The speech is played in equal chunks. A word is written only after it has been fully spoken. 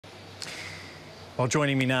Well,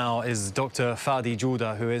 joining me now is Dr. Fady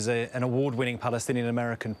Joudah, who is an award-winning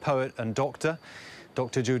Palestinian-American poet and doctor.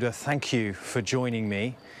 Dr. Joudah, thank you for joining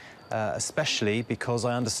me, especially because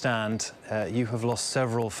I understand you have lost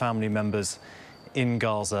several family members in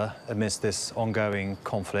Gaza amidst this ongoing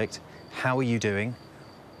conflict. How are you doing?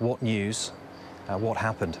 What news? What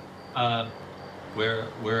happened?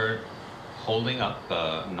 We're holding up,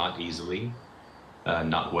 not easily,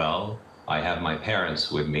 not well. I have my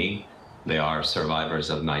parents with me. They are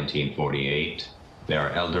survivors of 1948. They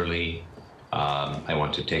are elderly. I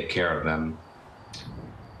want to take care of them.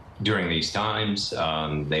 During these times,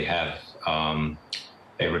 they have a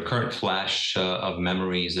recurrent flash of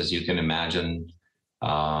memories, as you can imagine.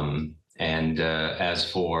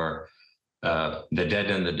 As for the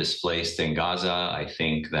dead and the displaced in Gaza, I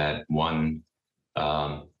think that one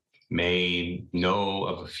may know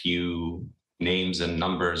of a few names and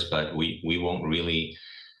numbers, but we won't really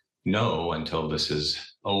know until this is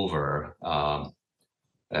over how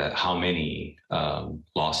many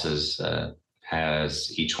losses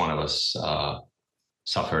has each one of us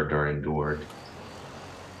suffered or endured.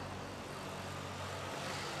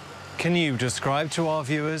 Can you describe to our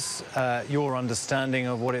viewers your understanding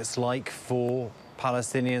of what it's like for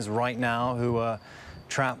Palestinians right now who are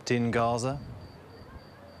trapped in Gaza?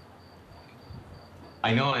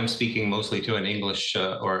 I know I'm speaking mostly to an English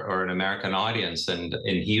or an American audience, and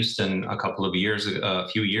in Houston a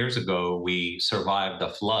few years ago, we survived a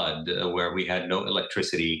flood where we had no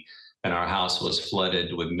electricity and our house was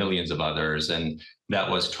flooded with millions of others, and that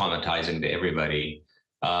was traumatizing to everybody.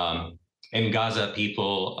 In Gaza,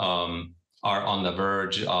 people are on the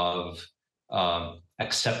verge of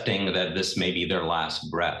accepting that this may be their last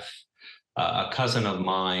breath. A cousin of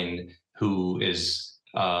mine who is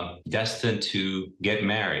destined to get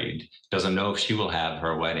married, doesn't know if she will have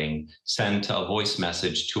her wedding, sent a voice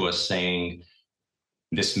message to us saying,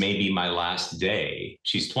 "This may be my last day."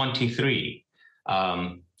 She's 23.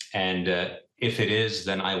 If it is,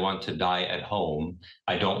 then I want to die at home.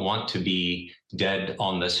 I don't want to be dead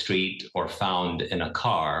on the street or found in a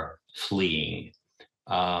car fleeing.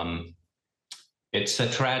 It's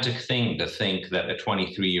a tragic thing to think that a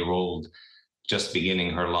 23-year-old just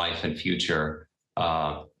beginning her life and future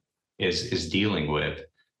is dealing with.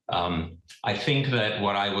 I think that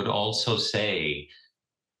what I would also say,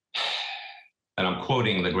 and I'm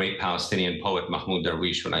quoting the great Palestinian poet Mahmoud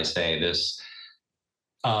Darwish when I say this,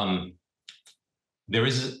 no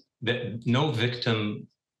victim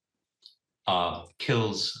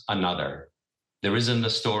kills another. There is in the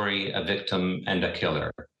story a victim and a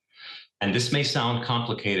killer. And this may sound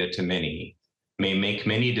complicated to many, may make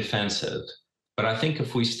many defensive, but I think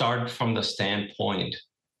if we start from the standpoint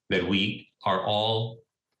that we are all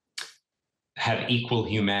have equal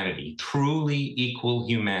humanity, truly equal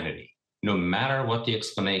humanity, no matter what the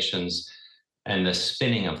explanations and the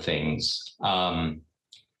spinning of things,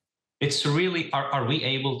 it's really, are we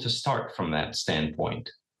able to start from that standpoint?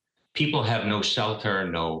 People have no shelter,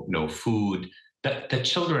 no food. The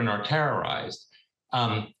children are terrorized.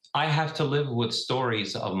 I have to live with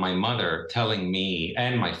stories of my mother telling me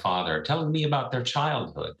and my father telling me about their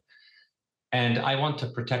childhood. And I want to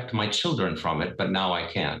protect my children from it, but now I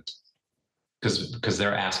can't because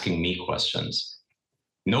they're asking me questions.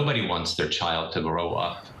 Nobody wants their child to grow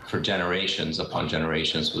up for generations upon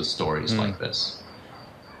generations with stories like this.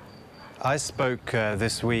 I spoke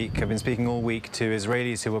this week, I've been speaking all week to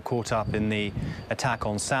Israelis who were caught up in the attack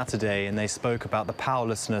on Saturday, and they spoke about the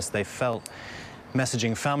powerlessness they felt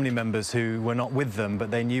messaging family members who were not with them,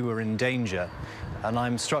 but they knew were in danger. And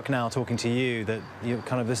I'm struck now talking to you that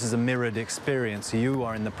this is a mirrored experience. You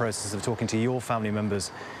are in the process of talking to your family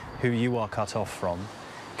members who you are cut off from.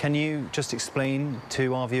 Can you just explain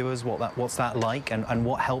to our viewers what's that like and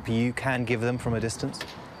what help you can give them from a distance?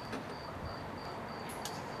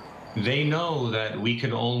 They know that we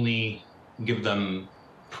can only give them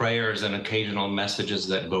prayers and occasional messages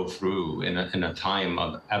that go through in a time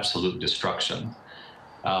of absolute destruction.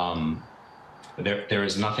 There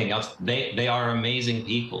is nothing else. They are amazing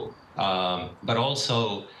people, but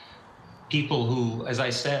also people who, as I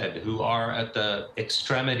said, who are at the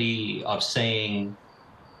extremity of saying,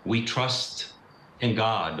 we trust in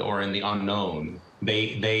God or in the unknown.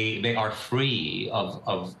 They are free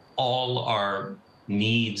of all our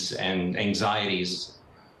needs and anxieties,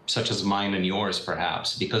 such as mine and yours,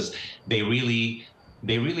 perhaps, because they really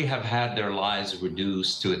have had their lives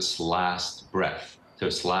reduced to its last breath, to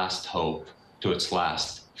its last hope, to its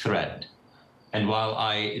last thread. And while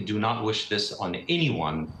I do not wish this on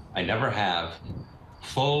anyone, I never have,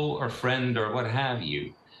 foe or friend or what have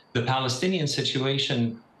you, the Palestinian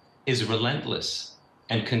situation is relentless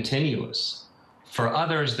and continuous. For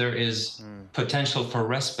others, there is potential for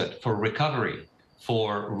respite, for recovery,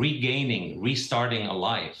 for regaining, restarting a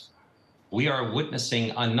life. We are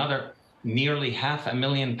witnessing another nearly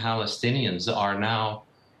 500,000 Palestinians are now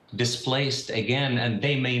displaced again, and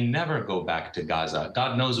they may never go back to Gaza.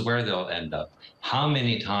 God knows where they'll end up. How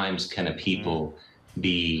many times can a people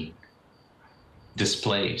be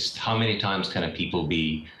displaced? How many times can a people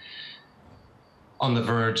be on the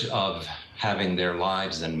verge of having their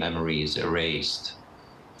lives and memories erased?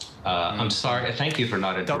 I'm sorry. Thank you for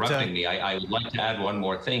not interrupting me. I would like to add one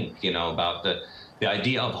more thing, about the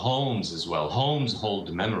idea of homes as well. Homes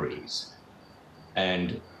hold memories.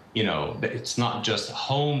 And, it's not just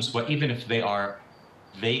homes, but even if they are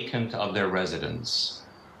vacant of their residents,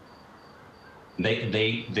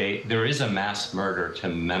 there is a mass murder to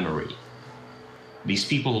memory. These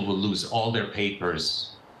people will lose all their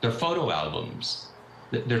papers, their photo albums,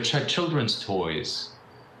 their children's toys.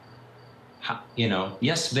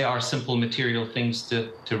 Yes, they are simple material things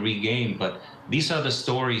to regain, but these are the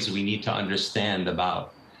stories we need to understand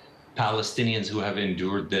about Palestinians who have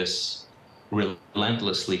endured this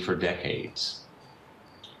relentlessly for decades.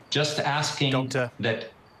 Just asking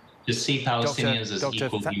that to see Palestinians as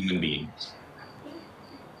equal human beings.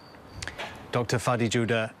 Dr. Fady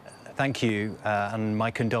Joudah, thank you, and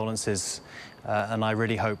my condolences. And I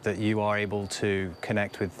really hope that you are able to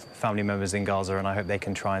connect with family members in Gaza, and I hope they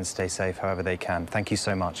can try and stay safe however they can. Thank you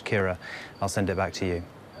so much. Kira, I'll send it back to you.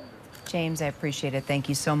 James, I appreciate it. Thank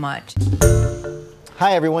you so much.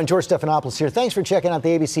 Hi, everyone. George Stephanopoulos here. Thanks for checking out the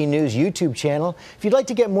ABC News YouTube channel. If you'd like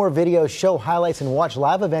to get more videos, show highlights, and watch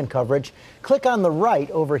live event coverage, click on the right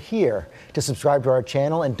over here to subscribe to our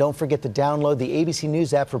channel. And don't forget to download the ABC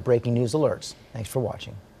News app for breaking news alerts. Thanks for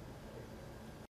watching.